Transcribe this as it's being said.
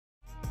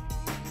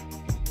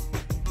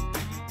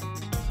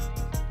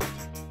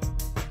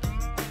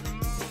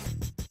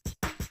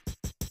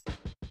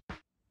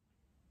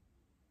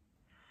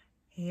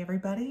Hey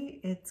everybody,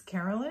 it's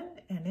Carolyn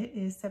and it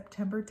is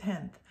September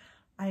 10th.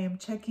 I am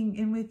checking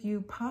in with you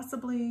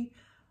possibly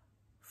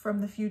from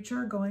the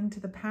future going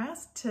to the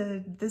past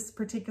to this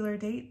particular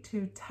date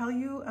to tell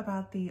you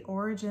about the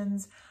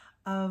origins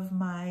of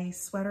my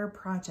sweater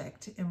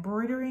project,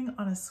 embroidering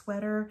on a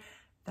sweater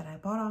that I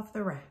bought off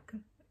the rack.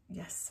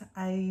 Yes,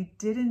 I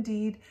did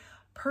indeed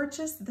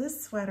purchase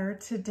this sweater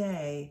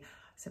today,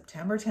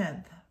 September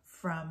 10th,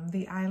 from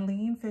the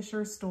Eileen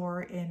Fisher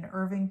store in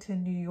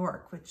Irvington, New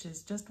York, which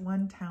is just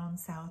one town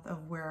south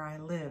of where I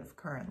live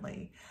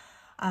currently.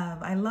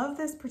 I love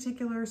this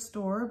particular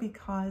store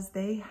because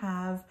they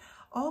have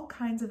all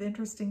kinds of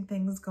interesting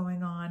things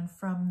going on,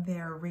 from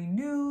their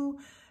Renew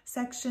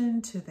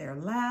section to their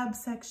Lab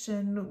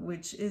section,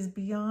 which is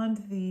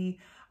beyond the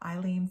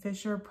Eileen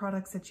Fisher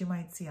products that you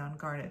might see on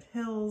Garnet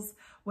Hill's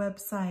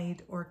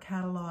website or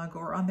catalog,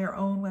 or on their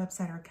own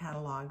website or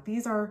catalog.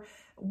 These are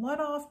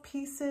one-off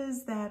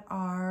pieces that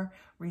are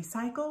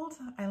recycled.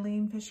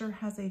 Eileen Fisher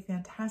has a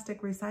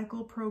fantastic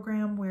recycle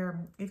program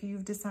where if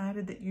you've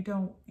decided that you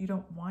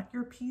don't want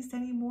your piece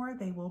anymore,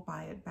 they will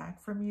buy it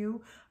back from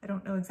you. I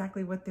don't know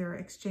exactly what their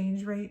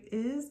exchange rate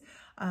is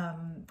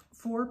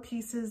for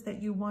pieces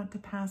that you want to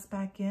pass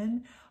back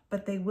in,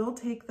 but they will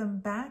take them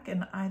back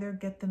and either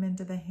get them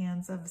into the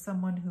hands of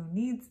someone who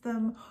needs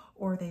them,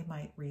 or they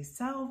might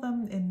resell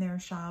them in their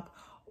shop,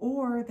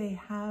 or they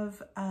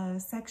have a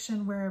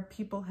section where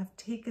people have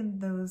taken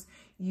those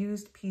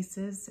used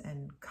pieces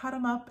and cut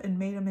them up and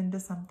made them into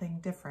something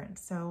different.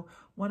 So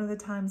one of the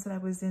times that I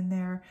was in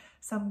there,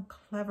 some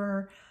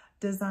clever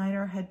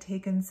designer had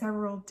taken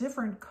several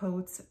different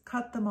coats,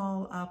 cut them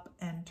all up,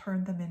 and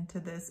turned them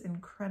into this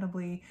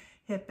incredibly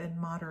hip and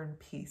modern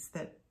piece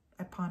that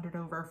I pondered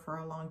over for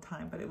a long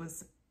time, but it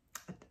was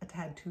a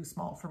tad too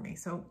small for me,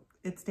 so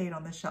it stayed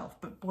on the shelf.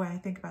 But boy, I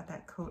think about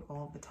that coat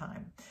all the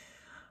time.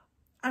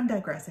 I'm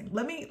digressing.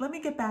 Let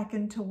me get back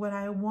into what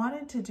I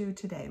wanted to do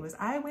today. Was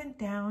I went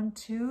down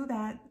to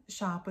that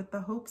shop with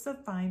the hopes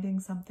of finding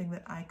something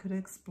that I could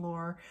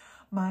explore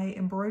my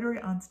embroidery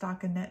on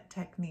stockinette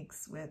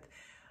techniques with,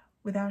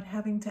 without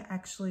having to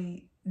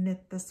actually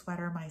knit the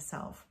sweater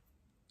myself.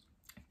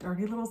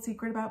 Dirty little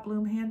secret about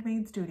Bloom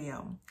Handmade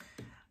Studio.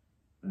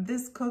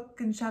 This cook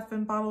and chef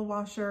and bottle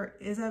washer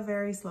is a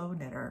very slow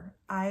knitter.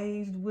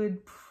 I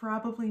would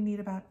probably need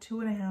about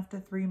 2.5 to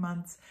 3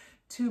 months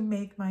to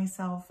make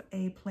myself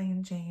a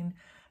plain Jane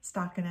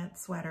stockinette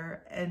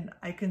sweater. And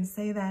I can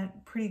say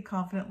that pretty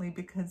confidently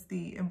because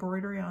the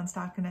embroidery on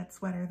stockinette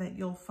sweater that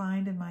you'll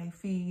find in my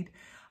feed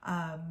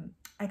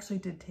actually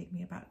did take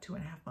me about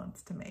 2.5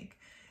 months to make.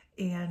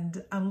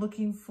 And I'm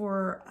looking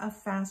for a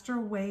faster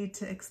way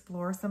to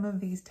explore some of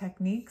these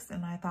techniques.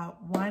 And I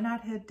thought, why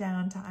not head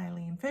down to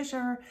Eileen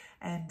Fisher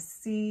and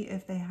see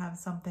if they have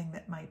something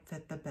that might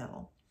fit the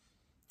bill.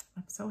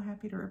 I'm so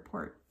happy to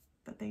report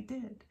that they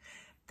did.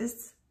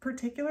 This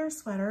particular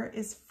sweater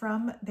is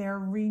from their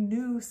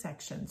Renew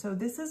section. So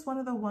this is one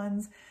of the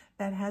ones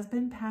that has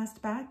been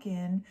passed back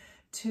in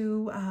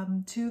to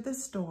the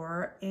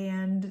store,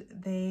 and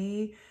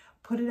they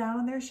put it out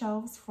on their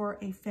shelves for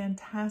a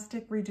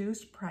fantastic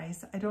reduced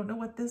price. I don't know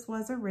what this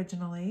was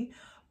originally,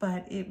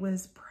 but it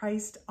was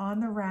priced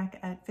on the rack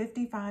at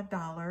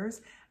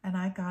 $55, and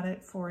I got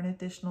it for an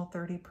additional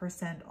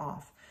 30%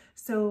 off.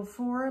 So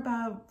for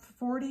about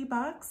 40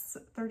 bucks,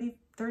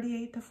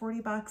 38 to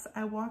 40 bucks,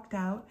 I walked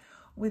out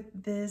with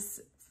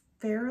this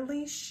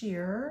fairly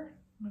sheer,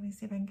 let me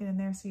see if I can get in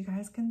there so you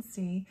guys can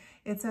see.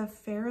 It's a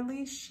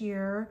fairly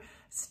sheer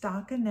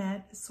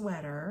stockinette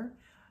sweater,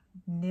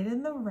 knit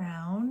in the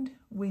round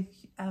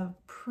with a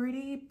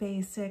pretty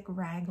basic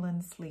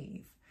raglan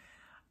sleeve.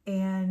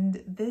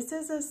 And this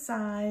is a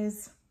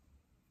size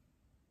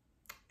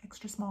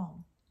extra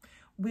small,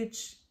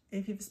 which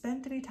if you've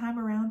spent any time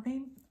around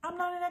me, I'm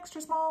not an extra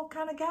small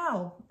kind of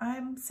gal.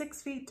 I'm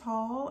 6 feet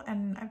tall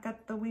and I've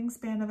got the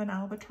wingspan of an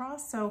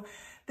albatross, so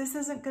this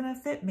isn't gonna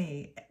fit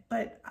me,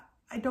 but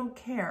I don't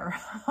care.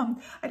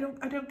 I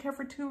don't care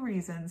for 2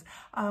 reasons.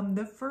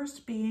 The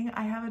first being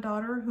I have a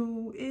daughter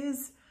who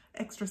is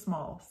extra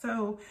small.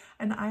 So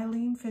an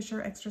Eileen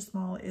Fisher extra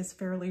small is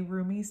fairly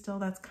roomy still.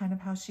 That's kind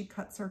of how she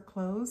cuts her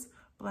clothes.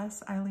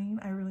 Bless Eileen.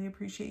 I really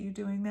appreciate you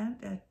doing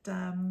that.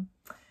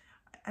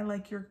 I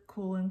like your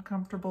cool and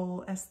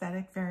comfortable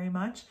aesthetic very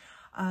much.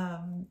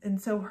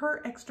 And so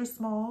her extra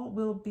small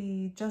will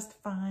be just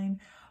fine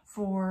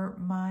for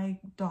my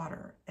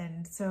daughter.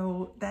 And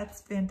so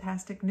that's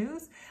fantastic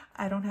news.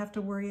 I don't have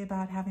to worry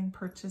about having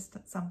purchased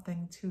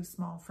something too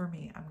small for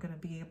me. I'm going to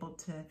be able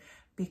to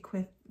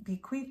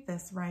bequeath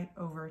this right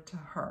over to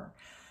her.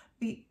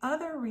 The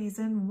other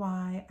reason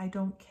why I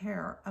don't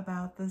care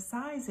about the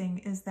sizing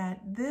is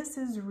that this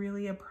is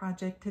really a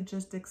project to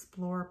just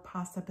explore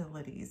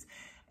possibilities.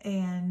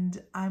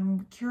 And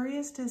I'm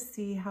curious to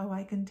see how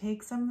I can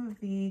take some of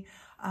the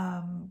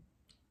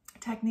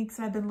techniques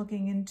I've been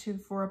looking into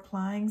for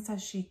applying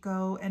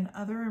sashiko and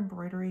other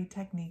embroidery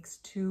techniques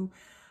to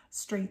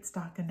straight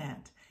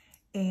stockinette.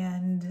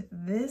 And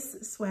this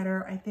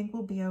sweater I think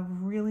will be a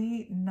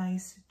really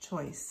nice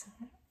choice.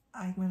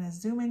 I'm going to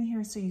zoom in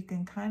here so you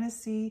can kind of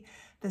see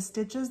the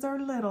stitches are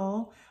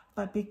little,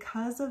 but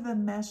because of the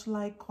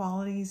mesh-like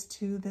qualities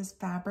to this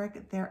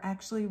fabric, they're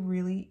actually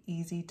really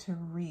easy to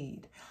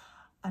read.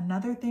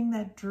 Another thing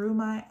that drew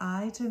my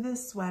eye to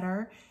this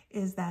sweater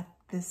is that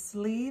the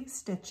sleeve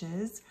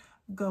stitches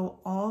go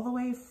all the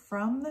way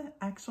from the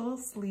actual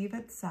sleeve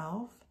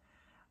itself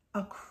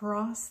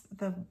across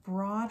the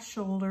broad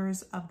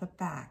shoulders of the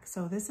back.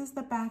 So this is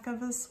the back of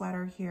the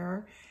sweater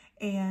here,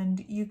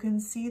 and you can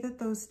see that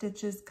those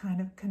stitches kind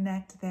of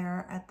connect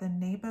there at the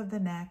nape of the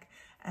neck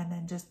and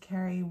then just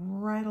carry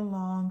right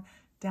along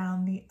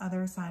down the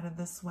other side of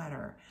the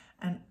sweater.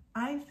 And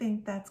I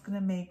think that's going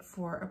to make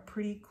for a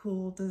pretty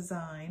cool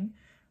design.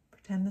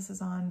 Pretend this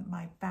is on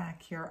my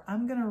back here.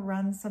 I'm going to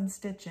run some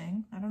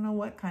stitching. I don't know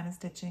what kind of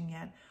stitching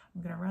yet.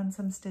 I'm going to run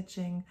some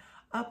stitching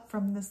up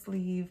from the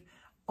sleeve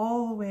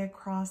all the way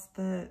across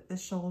the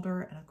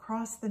shoulder and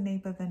across the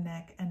nape of the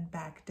neck and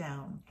back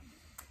down.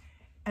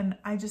 And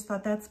I just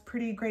thought that's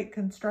pretty great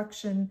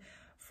construction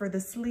for the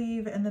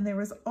sleeve. And then there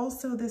was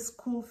also this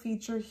cool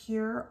feature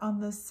here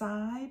on the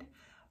side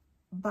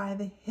by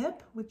the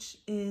hip, which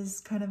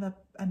is kind of a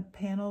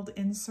paneled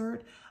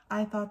insert.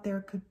 I thought there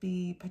could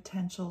be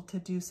potential to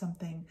do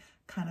something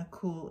kind of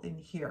cool in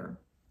here.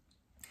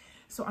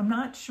 So I'm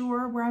not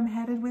sure where I'm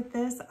headed with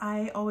this.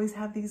 I always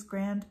have these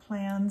grand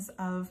plans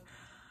of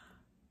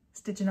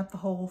stitching up the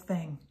whole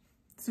thing,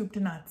 soup to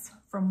nuts,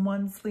 from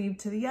one sleeve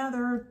to the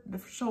other, the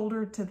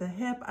shoulder to the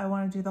hip. I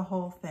want to do the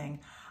whole thing.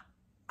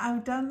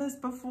 I've done this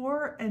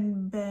before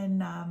and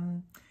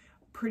been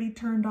pretty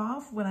turned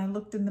off when I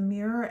looked in the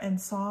mirror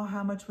and saw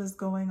how much was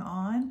going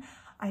on.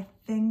 I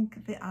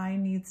think the eye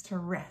needs to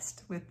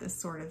rest with this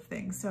sort of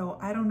thing. So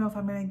I don't know if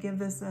I'm going to give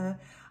this a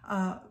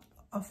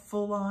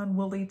full-on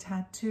woolly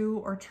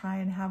tattoo or try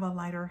and have a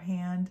lighter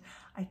hand.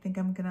 I think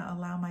I'm going to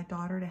allow my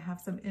daughter to have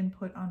some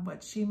input on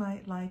what she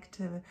might like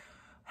to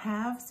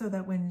have so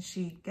that when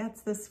she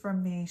gets this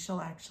from me,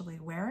 she'll actually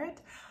wear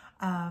it.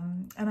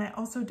 And I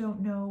also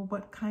don't know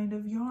what kind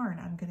of yarn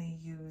I'm going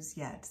to use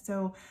yet.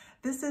 So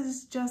this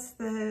is just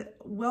the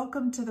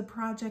welcome to the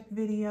project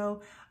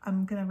video.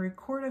 I'm going to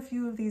record a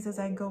few of these as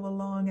I go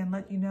along and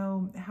let you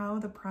know how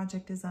the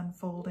project is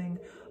unfolding.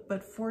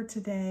 But for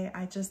today,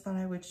 I just thought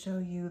I would show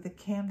you the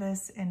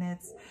canvas in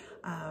its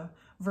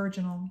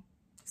virginal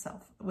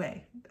self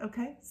way.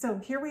 Okay, so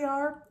here we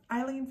are.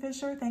 Eileen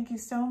Fisher, thank you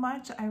so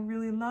much. I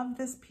really love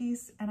this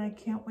piece and I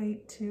can't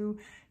wait to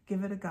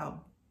give it a go.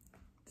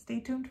 Stay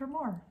tuned for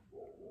more.